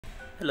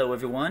Hello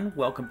everyone,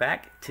 welcome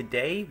back.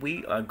 Today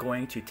we are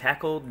going to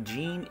tackle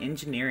gene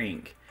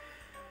engineering.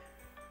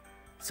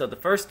 So the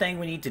first thing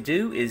we need to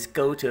do is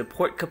go to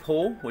Port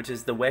Capul, which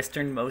is the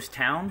westernmost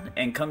town,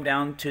 and come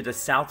down to the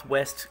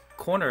southwest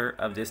corner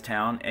of this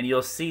town, and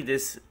you'll see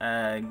this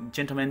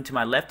gentleman to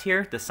my left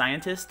here, the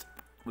scientist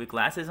with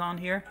glasses on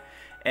here.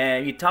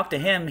 And you talk to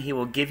him, he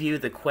will give you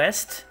the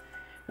quest,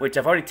 which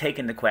I've already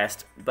taken the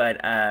quest,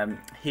 but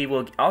he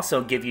will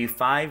also give you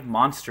 5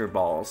 monster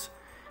balls.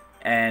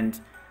 And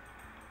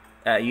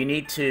you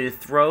need to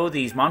throw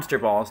these monster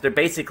balls. They're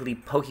basically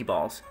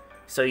Pokeballs.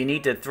 So you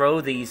need to throw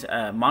these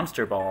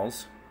monster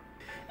balls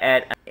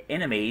at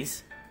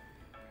enemies,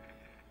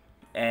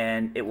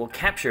 and it will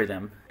capture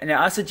them. And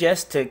now I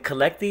suggest to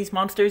collect these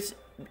monsters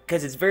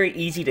because it's very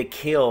easy to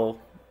kill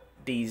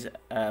these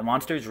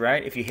monsters,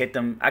 right? If you hit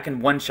them, I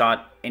can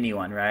one-shot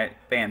anyone, right?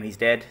 Bam, he's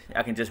dead.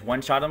 I can just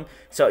one-shot them.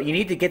 So you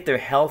need to get their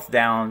health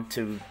down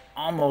to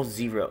almost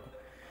 0.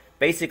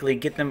 Basically,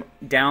 get them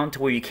down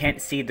to where you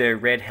can't see their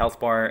red health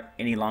bar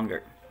any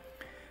longer.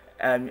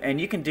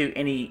 And you can do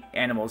any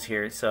animals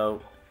here.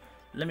 So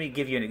let me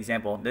give you an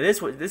example. Now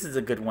this is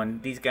a good one.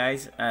 These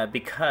guys,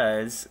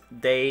 because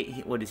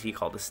they, what is he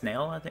called? A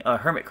snail, I think? A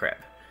hermit crab.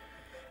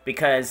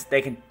 Because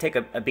they can take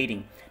a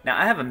beating. Now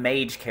I have a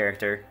mage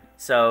character,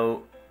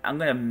 so I'm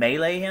gonna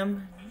melee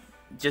him,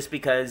 just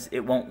because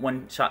it won't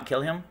one-shot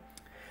kill him.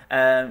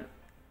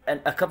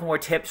 A couple more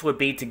tips would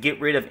be to get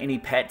rid of any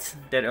pets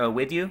that are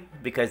with you,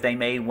 because they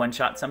may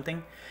one-shot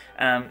something.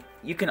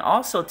 You can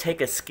also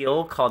take a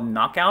skill called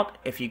Knockout.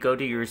 If you go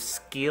to your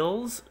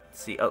skills,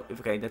 let's see, oh,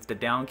 okay, that's the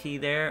down key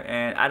there,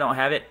 and I don't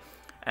have it.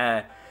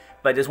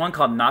 But there's one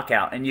called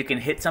Knockout, and you can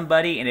hit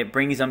somebody and it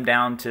brings them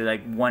down to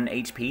like 1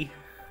 HP.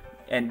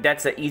 And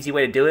that's an easy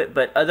way to do it,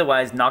 but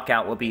otherwise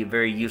Knockout will be a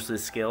very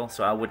useless skill,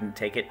 so I wouldn't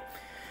take it.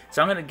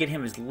 So I'm going to get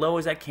him as low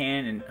as I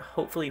can and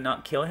hopefully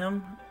not kill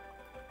him.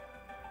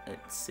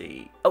 Let's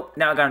see. Oh,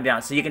 now I got him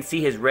down. So you can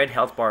see his red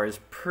health bar is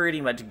pretty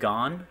much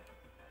gone.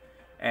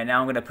 And now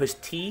I'm going to push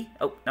T.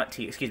 Oh, not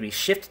T, excuse me.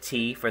 Shift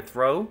T for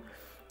throw.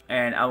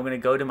 And I'm going to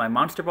go to my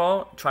monster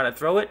ball, try to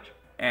throw it.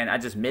 And I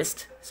just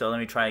missed. So let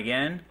me try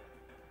again.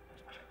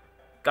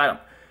 Got him.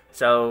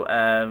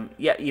 So,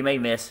 yeah, you may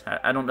miss.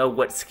 I don't know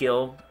what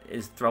skill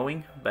is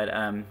throwing, but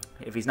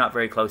if he's not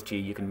very close to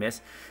you, you can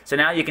miss. So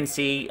now you can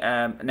see,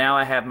 now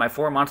I have my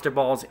 4 monster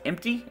balls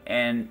empty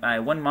and my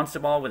 1 monster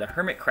ball with a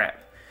hermit crab.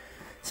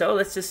 So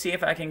let's just see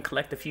if I can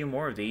collect a few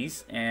more of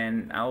these,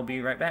 and I'll be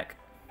right back.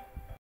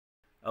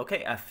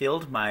 Okay, I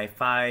filled my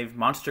 5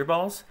 monster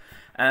balls.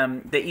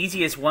 The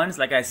easiest ones,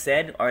 like I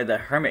said, are the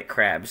hermit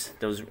crabs.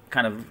 Those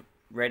kind of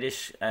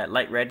reddish,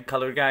 light red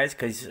colored guys,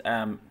 because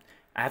I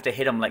have to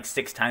hit him like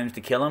 6 times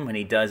to kill him, and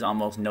he does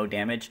almost no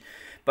damage.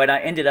 But I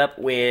ended up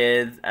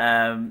with,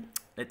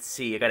 let's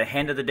see, I got a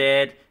Hand of the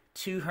Dead,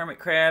 2 hermit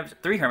crabs,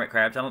 3 hermit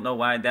crabs. I don't know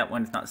why that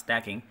one's not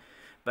stacking,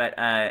 but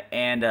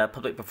and a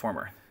public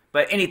performer.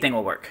 But anything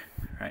will work,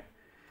 right?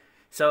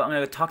 So I'm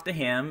going to talk to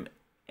him,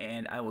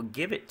 and I will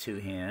give it to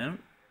him.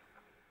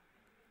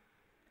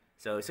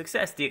 So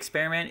success. The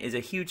experiment is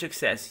a huge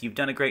success. You've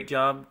done a great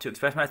job. To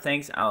express my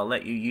thanks, I'll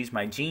let you use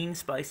my gene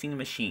splicing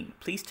machine.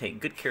 Please take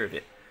good care of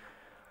it.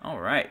 All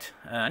right.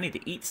 I need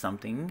to eat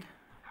something.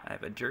 I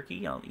have a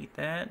jerky. I'll eat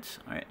that.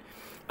 All right.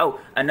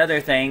 Oh,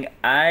 another thing.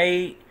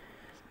 I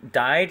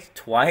died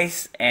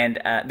twice,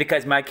 and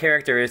because my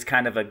character is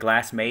kind of a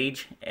glass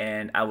mage,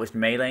 and I was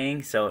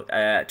meleeing, so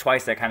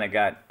twice I kind of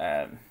got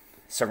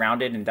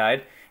surrounded and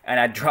died, and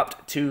I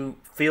dropped 2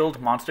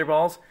 field monster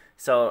balls,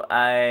 so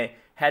I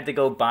had to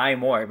go buy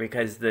more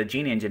because the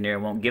gene engineer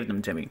won't give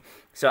them to me.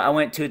 So I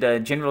went to the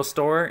general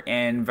store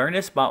in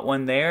Venice, bought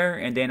one there,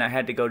 and then I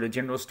had to go to the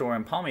general store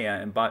in Palmia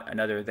and bought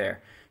another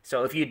there.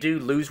 So if you do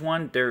lose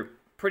one, they're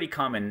pretty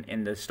common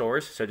in the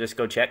stores, so just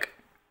go check.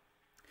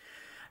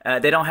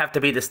 They don't have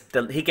to be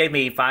he gave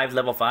me 5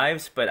 level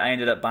 5s, but I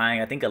ended up buying,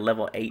 I think, a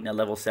level 8 and a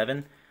level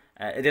 7.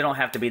 They don't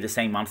have to be the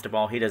same monster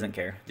ball. He doesn't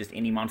care. Just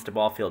any monster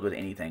ball filled with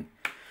anything.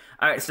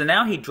 Alright, so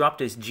now he dropped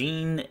his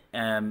gene,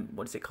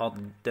 what is it called?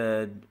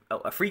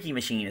 A freaky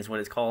machine is what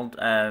it's called.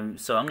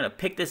 So I'm going to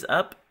pick this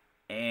up,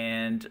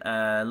 and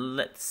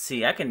let's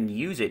see. I can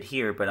use it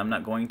here, but I'm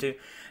not going to.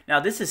 Now,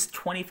 this is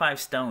 25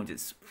 stones.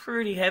 It's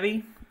pretty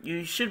heavy.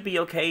 You should be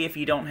okay if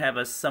you don't have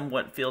a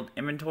somewhat filled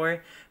inventory,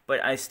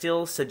 but I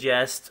still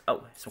suggest,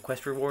 oh, some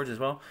quest rewards as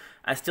well.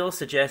 I still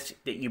suggest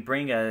that you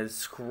bring a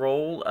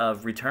scroll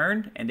of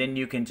return, and then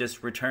you can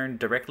just return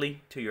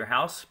directly to your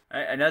house.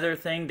 Another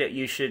thing that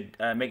you should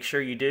make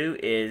sure you do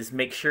is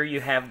make sure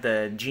you have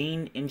the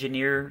gene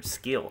engineer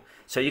skill.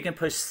 So you can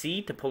push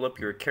C to pull up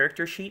your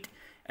character sheet,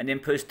 and then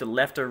push the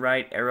left or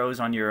right arrows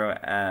on your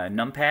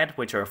numpad,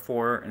 which are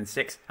 4 and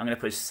 6. I'm going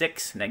to push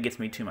 6, and that gets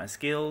me to my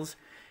skills.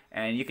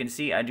 And you can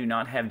see I do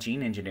not have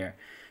gene engineer.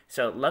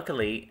 So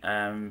luckily,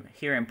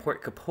 here in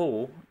Port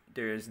Capul,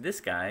 there's this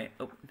guy.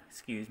 Oh,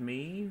 excuse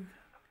me.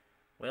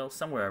 Well,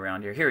 somewhere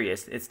around here. Here he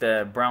is. It's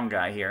the brown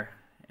guy here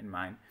in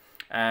mine.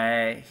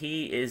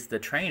 He is the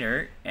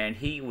trainer, and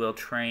he will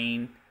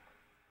train.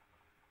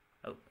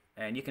 Oh,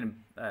 and you can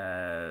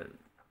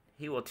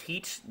he will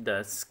teach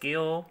the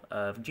skill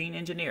of gene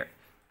engineer.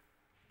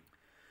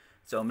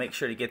 So make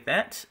sure to get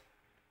that.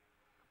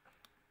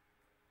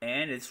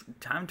 And it's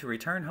time to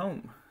return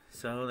home.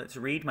 So let's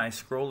read my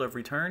scroll of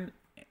return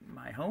in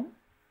my home.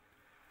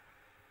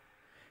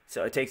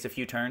 So it takes a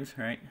few turns,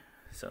 right?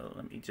 So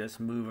let me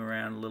just move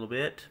around a little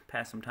bit,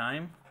 pass some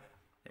time.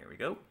 There we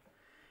go.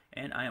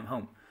 And I am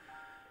home.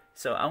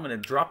 So I'm going to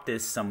drop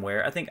this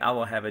somewhere. I think I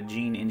will have a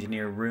gene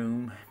engineer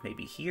room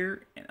maybe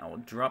here. And I will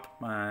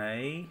drop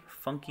my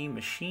freaky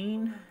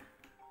machine,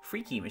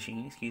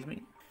 excuse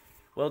me.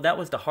 Well, that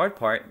was the hard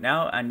part.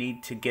 Now I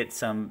need to get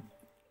some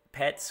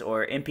pets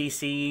or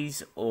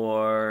NPCs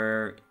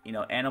or, you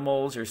know,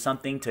 animals or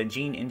something to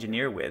gene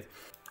engineer with.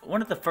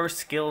 One of the first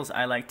skills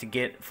I like to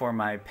get for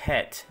my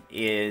pet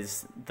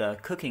is the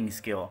cooking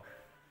skill,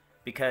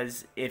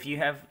 because if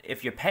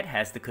your pet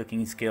has the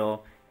cooking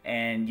skill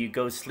and you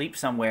go sleep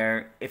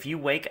somewhere, if you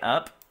wake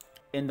up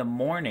in the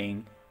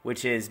morning,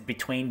 which is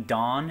between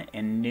dawn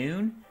and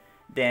noon,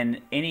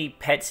 then any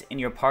pets in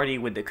your party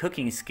with the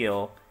cooking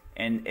skill,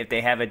 and if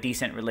they have a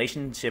decent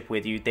relationship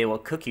with you, they will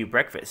cook you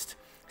breakfast.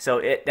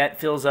 So that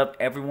fills up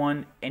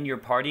everyone in your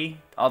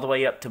party all the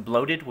way up to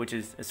bloated, which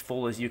is as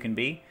full as you can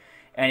be.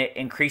 And it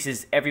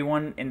increases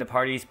everyone in the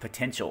party's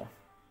potential.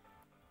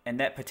 And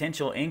that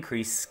potential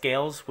increase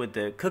scales with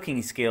the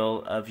cooking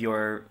skill of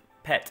your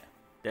pet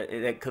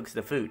that cooks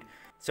the food.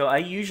 So I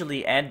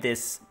usually add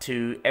this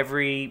to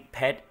every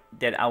pet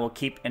that I will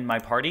keep in my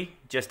party,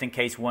 just in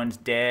case one's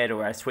dead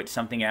or I switch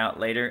something out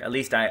later. At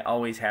least I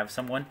always have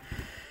someone.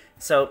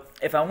 So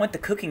if I want the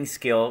cooking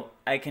skill,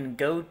 I can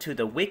go to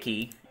the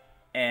wiki,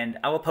 and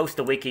I will post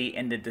the wiki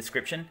in the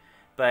description.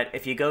 But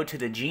if you go to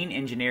the Gene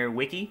Engineer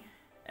wiki,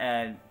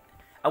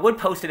 I would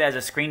post it as a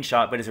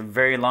screenshot, but it's a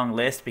very long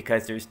list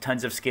because there's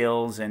tons of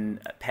skills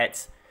and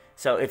pets.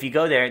 So if you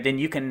go there, then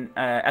you can,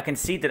 I can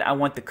see that I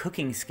want the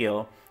cooking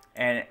skill.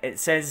 And it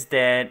says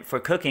that for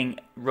cooking,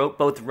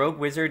 both rogue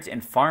wizards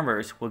and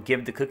farmers will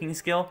give the cooking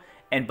skill,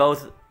 and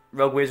both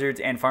rogue wizards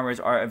and farmers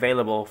are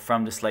available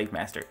from the slave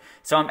master.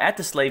 So I'm at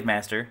the slave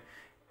master,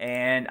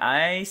 and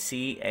I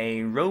see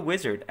a rogue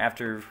wizard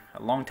after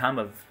a long time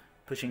of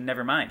pushing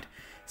Nevermind.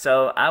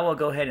 So I will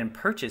go ahead and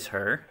purchase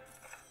her.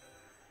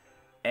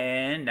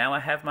 And now I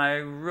have my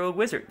rogue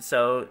wizard.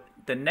 So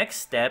the next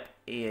step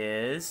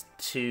is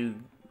to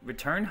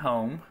return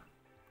home.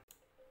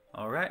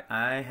 Alright,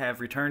 I have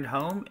returned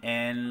home,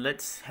 and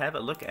let's have a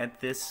look at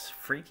this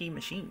freaky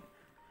machine.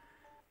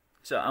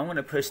 So I'm going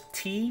to push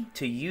T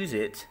to use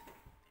it.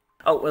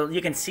 Oh, well,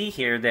 you can see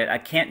here that I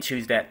can't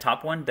choose that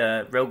top one,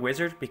 the rogue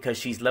wizard, because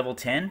she's level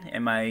 10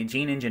 and my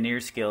gene engineer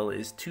skill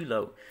is too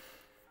low.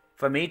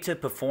 For me to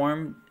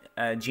perform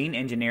gene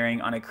engineering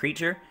on a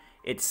creature,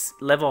 its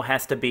level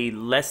has to be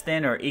less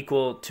than or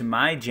equal to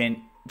my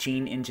gene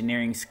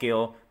engineering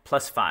skill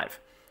plus 5.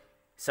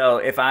 So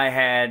if I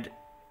had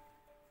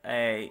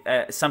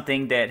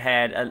something that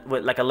had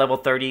like a level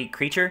 30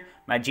 creature,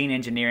 my gene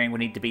engineering would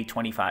need to be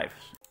 25.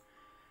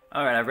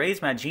 Alright, I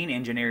raised my gene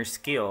engineer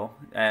skill.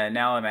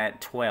 Now I'm at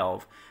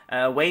 12.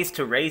 Ways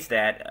to raise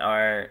that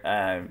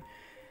are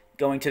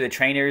going to the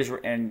trainers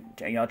and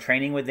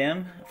training with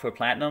them for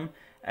platinum.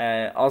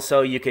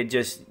 Also, you could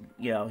just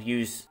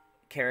use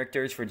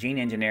characters for gene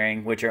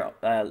engineering, which are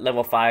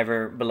level 5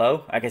 or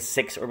below. I guess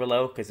 6 or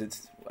below, because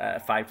it's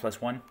 5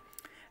 plus 1.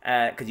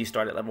 Because you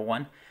start at level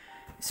 1.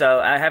 So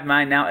I have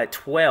mine now at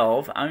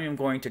 12. I'm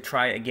going to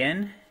try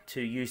again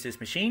to use this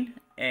machine,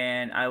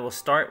 and I will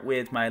start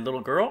with my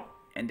little girl,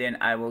 and then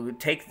I will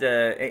take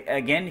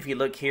again, if you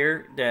look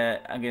here,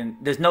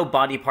 there's no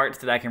body parts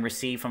that I can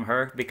receive from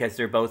her because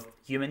they're both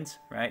humans,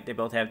 right? They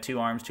both have 2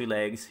 arms, 2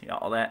 legs,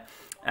 all that.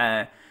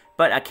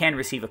 But I can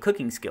receive a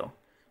cooking skill.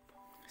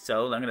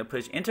 So I'm going to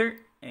push enter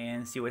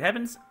and see what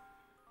happens.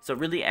 So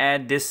really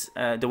add this,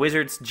 the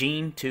wizard's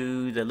gene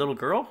to the little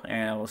girl,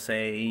 and I will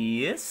say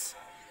yes.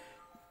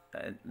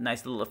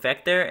 Nice little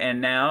effect there,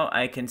 and now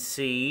I can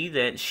see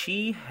that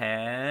she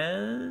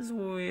has,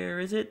 where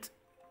is it?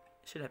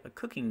 Should have a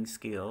cooking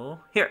skill.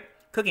 Here,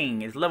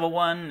 cooking is level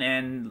 1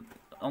 and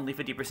only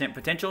 50%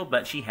 potential,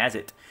 but she has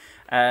it.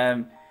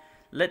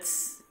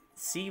 Let's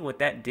see what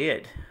that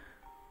did.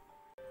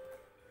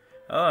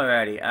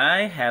 Alrighty,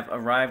 I have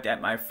arrived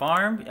at my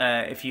farm.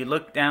 If you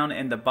look down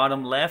in the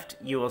bottom left,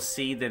 you will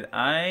see that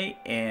I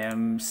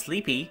am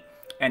sleepy,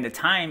 and the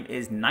time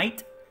is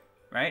night,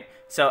 right?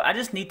 So I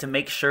just need to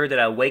make sure that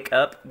I wake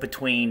up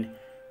between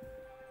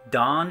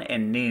dawn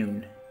and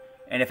noon.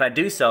 And if I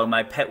do so,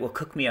 my pet will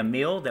cook me a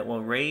meal that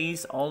will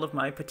raise all of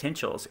my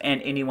potentials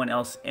and anyone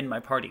else in my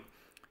party.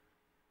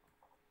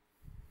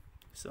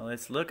 So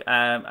let's look.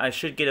 I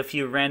should get a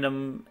few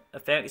random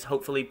effects,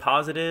 hopefully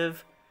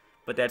positive,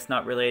 but that's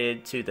not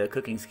related to the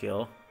cooking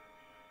skill.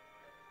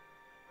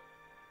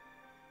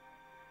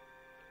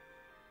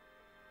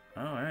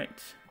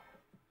 Alright.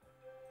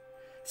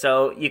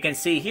 So you can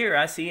see here,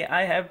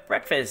 I have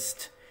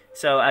breakfast.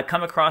 So I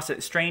come across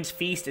a strange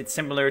feast. It's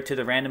similar to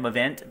the random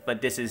event,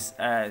 but this is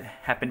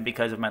happened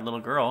because of my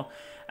little girl.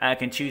 I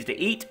can choose to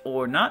eat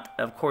or not.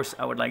 Of course,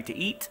 I would like to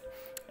eat,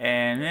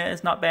 and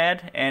it's not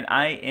bad. And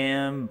I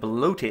am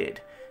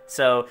bloated.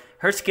 So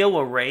her skill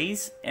will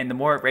raise, and the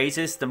more it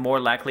raises, the more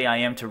likely I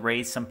am to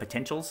raise some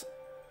potentials.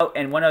 Oh,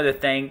 and one other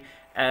thing,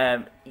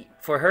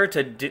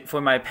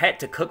 for my pet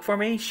to cook for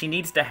me, she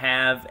needs to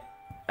have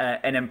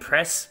an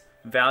impress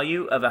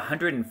value of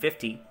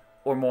 150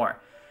 or more.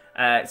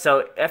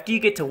 So after you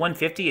get to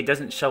 150, it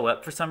doesn't show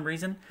up for some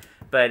reason,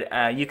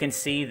 but you can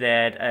see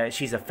that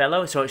she's a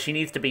fellow, so she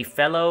needs to be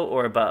fellow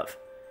or above.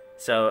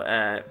 So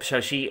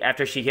after she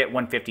hit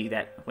 150,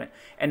 that went.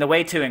 And the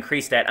way to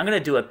increase that, I'm gonna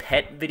do a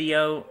pet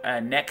video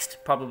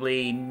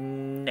probably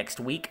next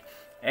week,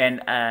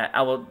 and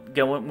I will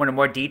go into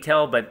more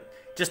detail. But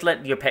just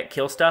let your pet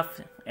kill stuff,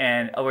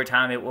 and over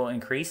time it will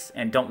increase.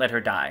 And don't let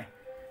her die.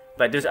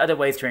 But there's other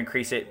ways to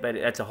increase it, but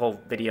that's a whole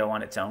video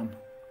on its own.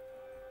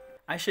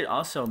 I should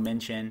also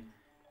mention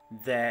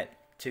that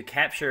to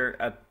capture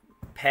a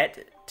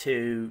pet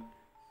to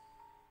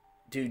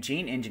do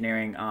gene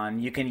engineering on,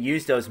 you can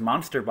use those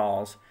monster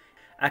balls.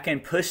 I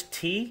can push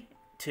T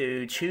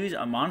to choose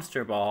a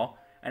monster ball,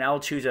 and I'll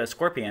choose a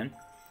scorpion.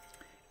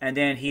 And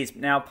then he's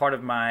now part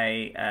of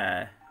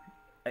my,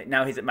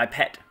 now he's my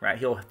pet, right?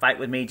 He'll fight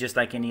with me just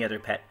like any other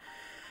pet.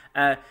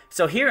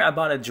 So here I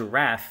bought a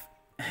giraffe.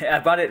 I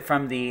bought it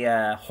from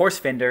the horse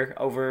vendor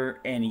over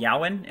in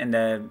Yowen, in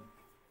the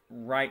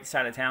right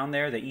side of town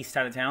there, the east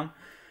side of town.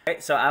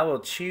 Right, so I will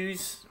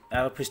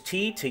push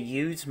T to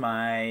use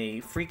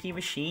my freaky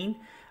machine.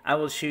 I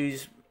will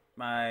choose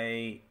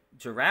my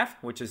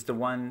giraffe, which is the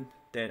one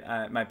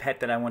that my pet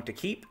that I want to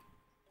keep.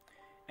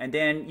 And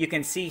then you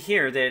can see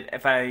here that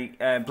if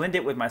I blend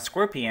it with my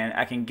scorpion,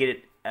 I can get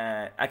it.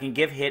 I can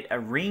give it a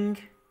ring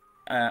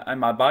on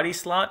my body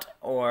slot,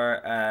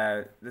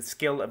 or the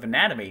skill of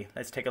anatomy.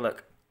 Let's take a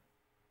look.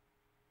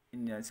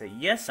 And say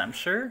yes, I'm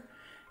sure.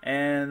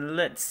 And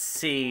let's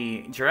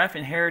see. Giraffe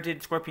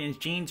inherited scorpion's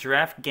gene.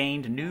 Giraffe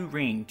gained new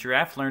ring.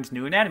 Giraffe learns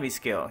new anatomy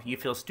skill. You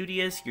feel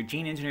studious. Your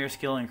gene engineer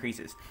skill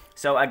increases.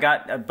 So I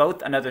got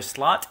both another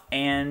slot,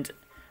 and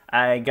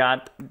I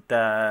got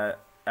the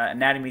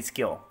anatomy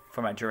skill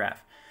for my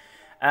giraffe.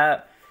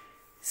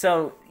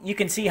 So you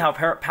can see how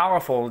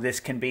powerful this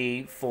can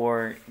be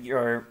for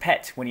your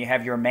pet when you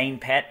have your main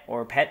pet,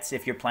 or pets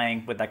if you're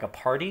playing with like a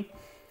party.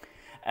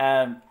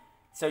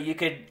 So you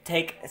could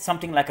take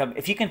something like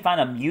if you can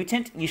find a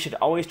mutant, you should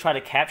always try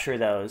to capture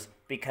those,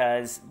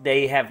 because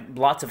they have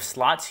lots of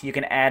slots. You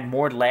can add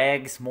more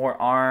legs,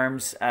 more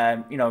arms,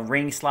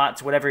 ring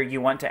slots, whatever you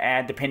want to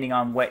add depending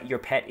on what your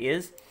pet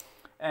is.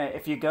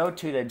 If you go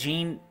to the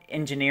Gene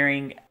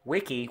Engineering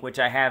Wiki, which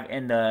I have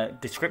in the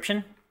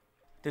description,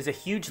 there's a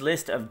huge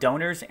list of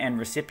donors and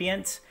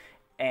recipients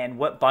and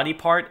what body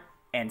part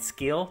and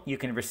skill you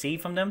can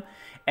receive from them.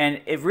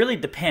 And it really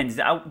depends.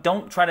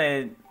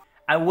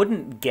 I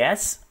wouldn't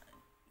guess,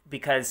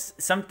 because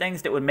some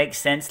things that would make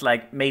sense,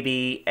 like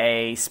maybe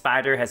a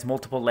spider has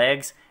multiple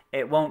legs,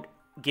 it won't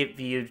give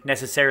you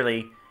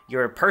necessarily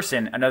your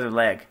person another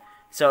leg.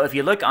 So if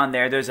you look on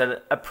there, there's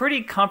a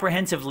pretty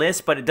comprehensive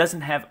list, but it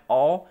doesn't have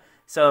all.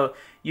 So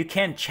you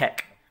can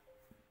check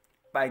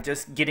by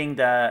just getting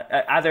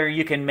either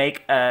you can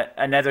make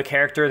another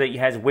character that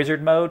has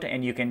wizard mode,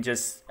 and you can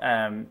just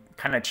kind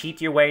of cheat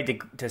your way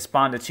to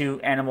spawn the two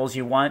animals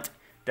you want,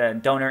 the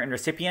donor and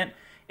recipient,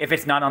 if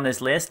it's not on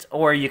this list,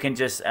 or you can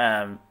just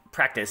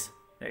practice.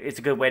 It's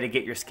a good way to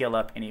get your skill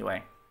up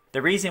anyway.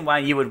 The reason why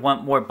you would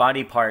want more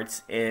body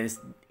parts is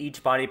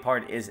each body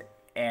part is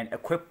an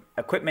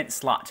equipment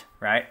slot,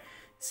 right?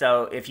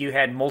 So if you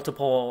had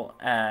multiple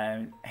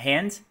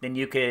hands, then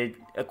you could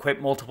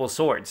equip multiple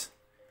swords.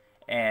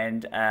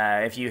 And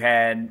if you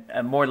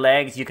had more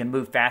legs, you can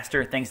move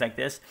faster, things like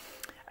this.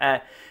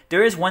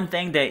 There is one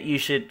thing that you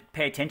should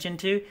pay attention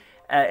to.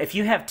 If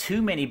you have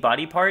too many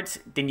body parts,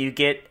 then you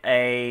get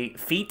a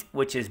feat,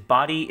 which is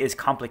body is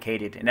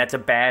complicated, and that's a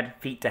bad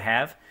feat to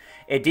have.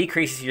 It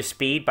decreases your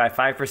speed by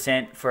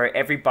 5% for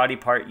every body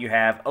part you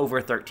have over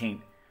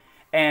 13.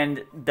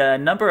 And the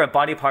number of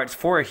body parts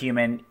for a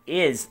human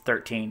is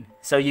 13.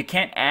 So you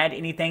can't add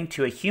anything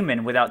to a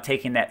human without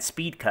taking that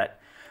speed cut,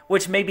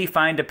 which may be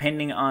fine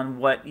depending on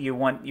what you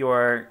want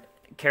your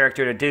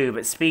character to do,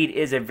 but speed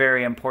is a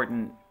very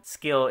important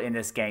skill in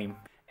this game.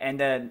 And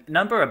the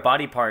number of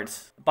body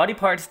parts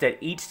that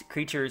each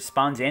creature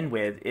spawns in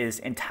with is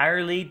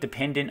entirely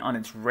dependent on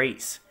its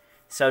race.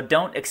 So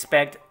don't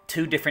expect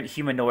two different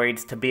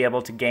humanoids to be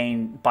able to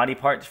gain body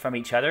parts from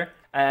each other.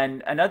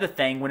 And another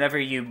thing, whenever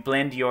you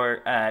blend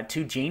your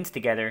two genes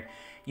together,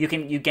 you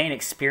gain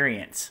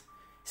experience.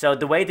 So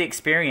the way the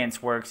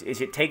experience works is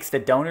it takes the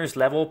donor's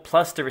level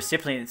plus the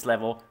recipient's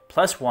level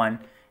plus 1,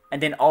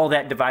 and then all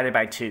that divided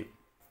by 2.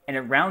 And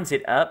it rounds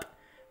it up,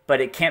 but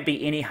it can't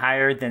be any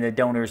higher than the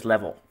donor's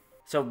level.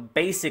 So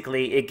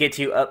basically, it gets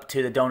you up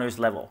to the donor's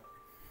level,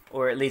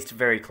 or at least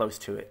very close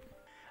to it.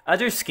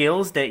 Other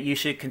skills that you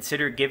should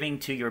consider giving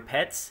to your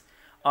pets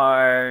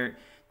are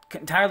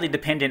entirely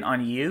dependent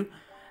on you.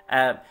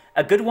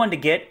 A good one to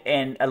get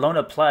in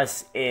Elona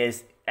Plus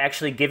is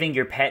actually giving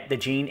your pet the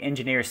Gene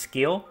Engineer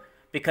skill,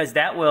 because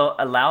that will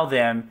allow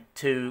them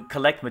to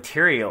collect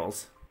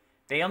materials.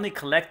 They only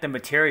collect the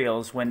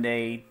materials when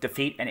they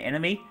defeat an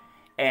enemy,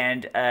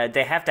 and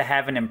they have to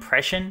have an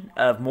impression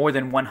of more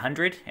than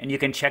 100, and you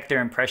can check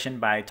their impression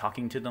by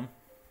talking to them.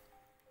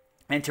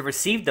 And to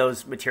receive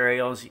those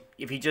materials,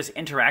 if you just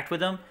interact with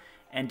them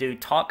and do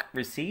talk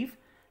receive,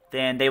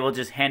 then they will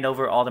just hand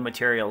over all the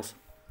materials.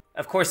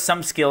 Of course,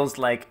 some skills,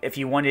 like if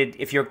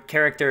your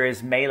character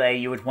is melee,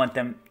 you would want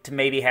them to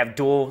maybe have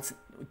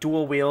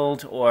dual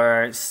wield,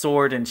 or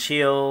sword and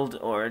shield,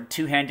 or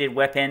two-handed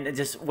weapon,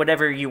 just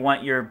whatever you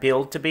want your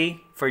build to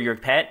be for your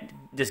pet,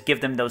 just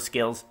give them those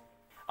skills.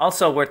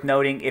 Also worth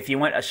noting, if you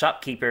want a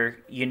shopkeeper,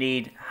 you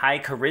need high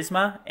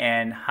charisma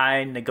and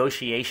high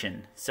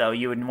negotiation. So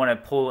you would want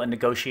to pull a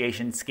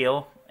negotiation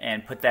skill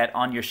and put that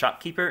on your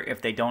shopkeeper if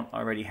they don't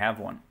already have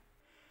one.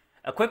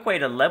 A quick way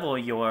to level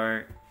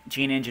your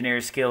gene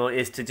engineer skill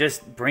is to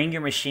just bring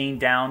your machine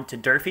down to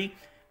Durfee,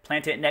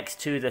 plant it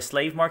next to the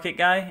slave market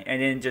guy, and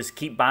then just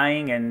keep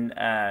buying and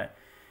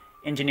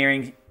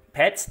engineering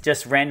pets,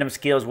 just random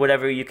skills,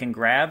 whatever you can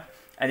grab.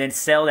 And then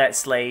sell the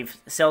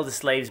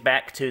slaves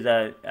back to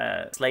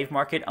the slave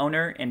market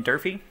owner in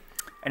Durfee.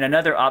 And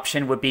another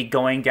option would be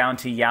going down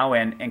to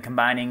Yawen and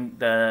combining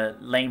the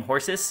lame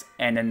horses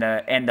and then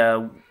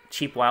the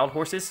cheap wild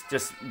horses.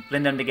 Just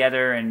blend them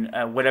together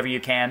and whatever you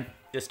can,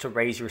 just to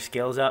raise your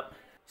skills up.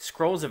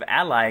 Scrolls of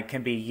ally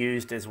can be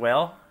used as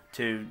well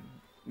to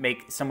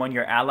make someone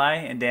your ally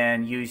and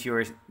then use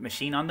your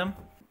machine on them.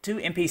 2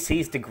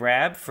 NPCs to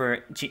grab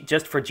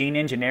just for gene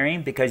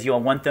engineering, because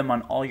you'll want them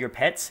on all your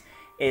pets,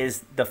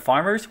 is the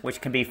farmers, which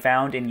can be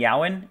found in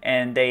Yawen,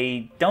 and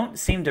they don't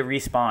seem to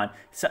respawn.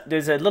 So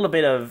there's a little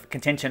bit of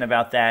contention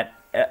about that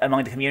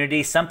among the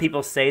community. Some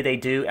people say they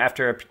do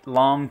after a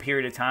long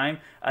period of time.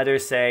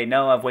 Others say,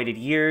 no, I've waited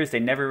years, they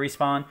never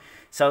respawn.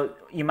 So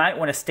you might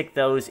want to stick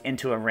those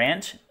into a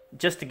ranch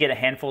just to get a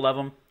handful of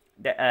them,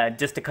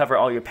 just to cover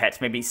all your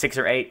pets, maybe 6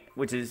 or 8,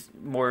 which is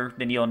more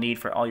than you'll need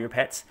for all your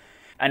pets.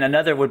 And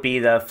another would be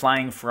the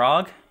flying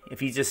frog.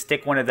 If you just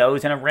stick one of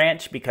those in a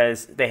ranch,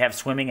 because they have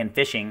swimming and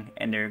fishing,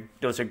 and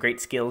those are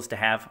great skills to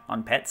have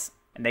on pets,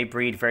 and they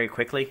breed very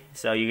quickly.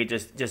 So you could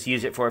just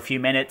use it for a few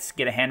minutes,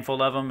 get a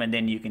handful of them, and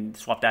then you can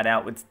swap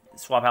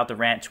out the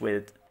ranch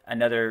with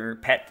another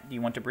pet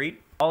you want to breed.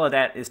 All of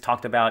that is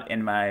talked about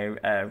in my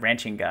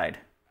ranching guide.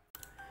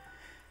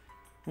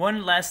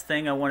 One last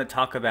thing I want to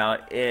talk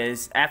about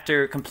is,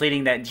 after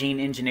completing that gene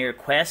engineer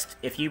quest,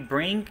 if you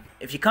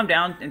come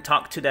down and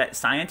talk to that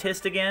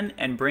scientist again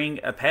and bring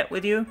a pet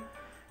with you,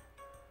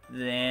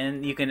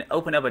 then you can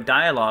open up a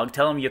dialogue,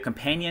 tell them your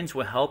companions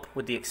will help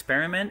with the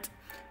experiment.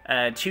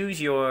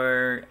 Choose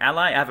your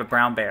ally. I have a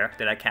brown bear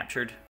that I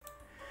captured.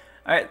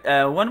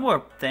 Alright, one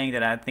more thing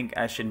that I think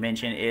I should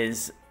mention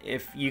is,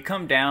 if you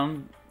come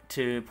down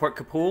to Port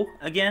Kapul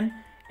again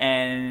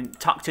and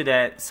talk to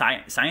that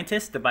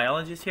scientist, the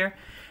biologist here,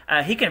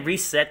 he can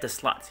reset the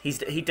slots.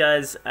 He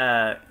does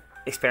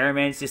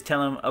experiments. Just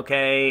tell him,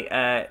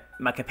 okay,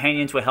 my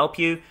companions will help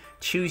you.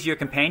 Choose your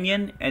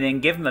companion, and then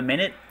give him a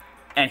minute,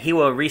 and he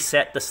will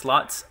reset the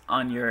slots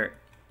on your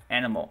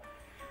animal.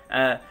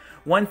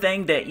 One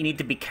thing that you need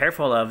to be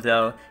careful of,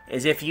 though,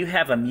 is if you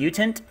have a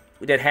mutant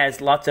that has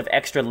lots of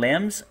extra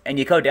limbs, and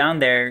you go down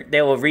there,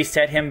 they will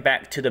reset him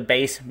back to the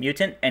base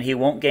mutant, and he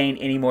won't gain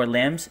any more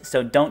limbs.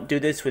 So don't do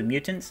this with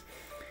mutants.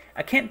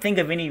 I can't think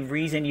of any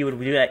reason you would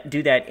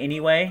do that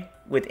anyway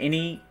with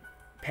any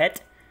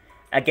pet.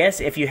 I guess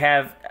if you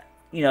have,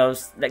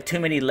 like too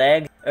many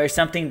legs or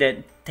something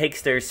that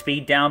takes their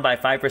speed down by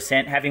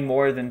 5%, having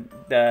more than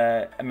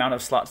the amount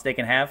of slots they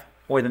can have,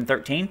 more than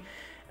 13,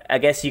 I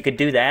guess you could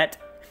do that.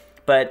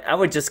 But I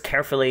would just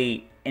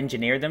carefully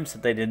engineer them so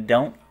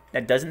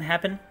that doesn't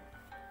happen.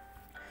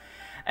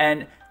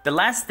 And the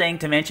last thing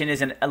to mention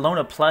is an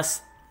Elona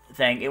Plus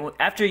thing.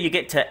 After you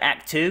get to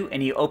Act 2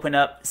 and you open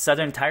up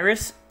Southern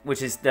Tyrus,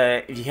 which is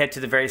if you head to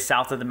the very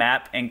south of the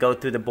map and go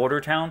through the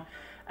border town,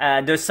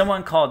 there's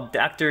someone called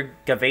Dr.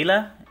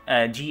 Gavela,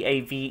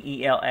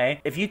 Gavela.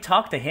 If you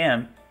talk to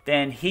him,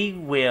 then he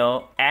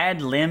will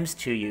add limbs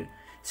to you.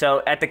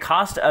 So at the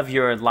cost of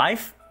your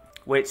life,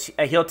 which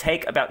he'll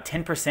take about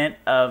 10%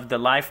 of the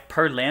life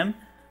per limb,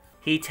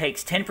 he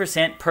takes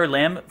 10% per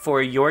limb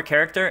for your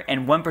character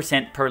and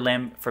 1% per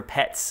limb for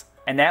pets.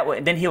 And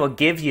then he will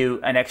give you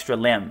an extra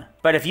limb.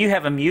 But if you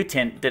have a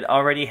mutant that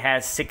already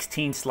has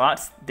 16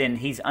 slots, then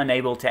he's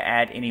unable to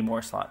add any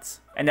more slots.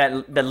 And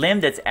the limb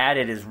that's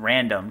added is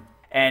random.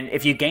 And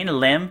if you gain a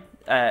limb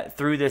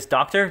through this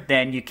doctor,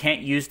 then you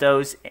can't use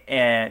those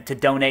to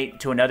donate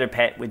to another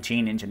pet with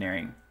gene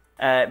engineering.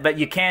 But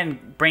you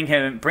can bring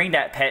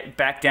that pet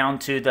back down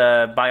to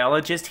the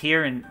biologist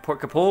here in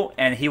Port Kapul,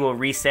 and he will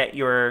reset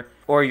your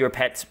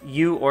pet's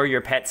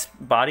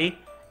body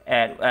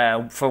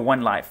for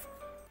 1 life.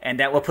 And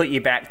that will put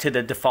you back to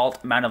the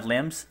default amount of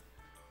limbs.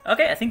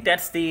 Okay, I think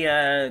that's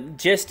the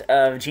gist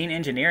of gene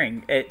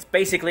engineering. It's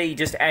basically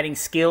just adding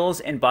skills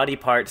and body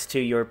parts to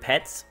your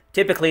pets.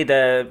 Typically,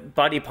 the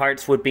body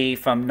parts would be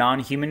from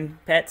non-human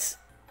pets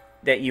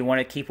that you want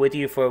to keep with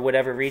you for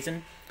whatever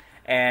reason.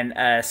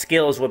 And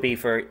skills will be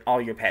for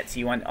all your pets.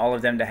 You want all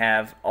of them to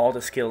have all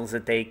the skills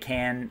that they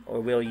can or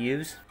will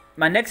use.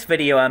 my next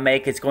video I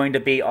make is going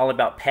to be all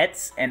about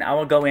pets, and I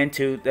will go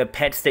into the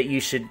pets that you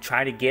should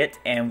try to get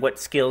and what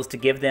skills to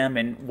give them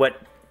and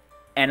what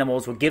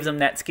animals will give them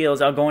that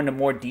skills. I'll go into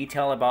more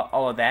detail about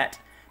all of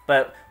that.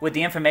 But with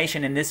the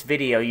information in this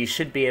video, you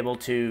should be able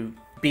to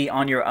be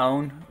on your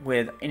own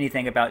with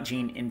anything about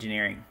gene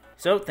engineering.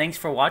 So thanks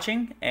for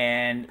watching,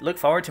 and look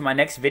forward to my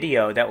next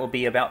video that will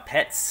be about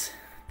pets.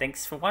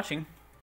 Thanks for watching.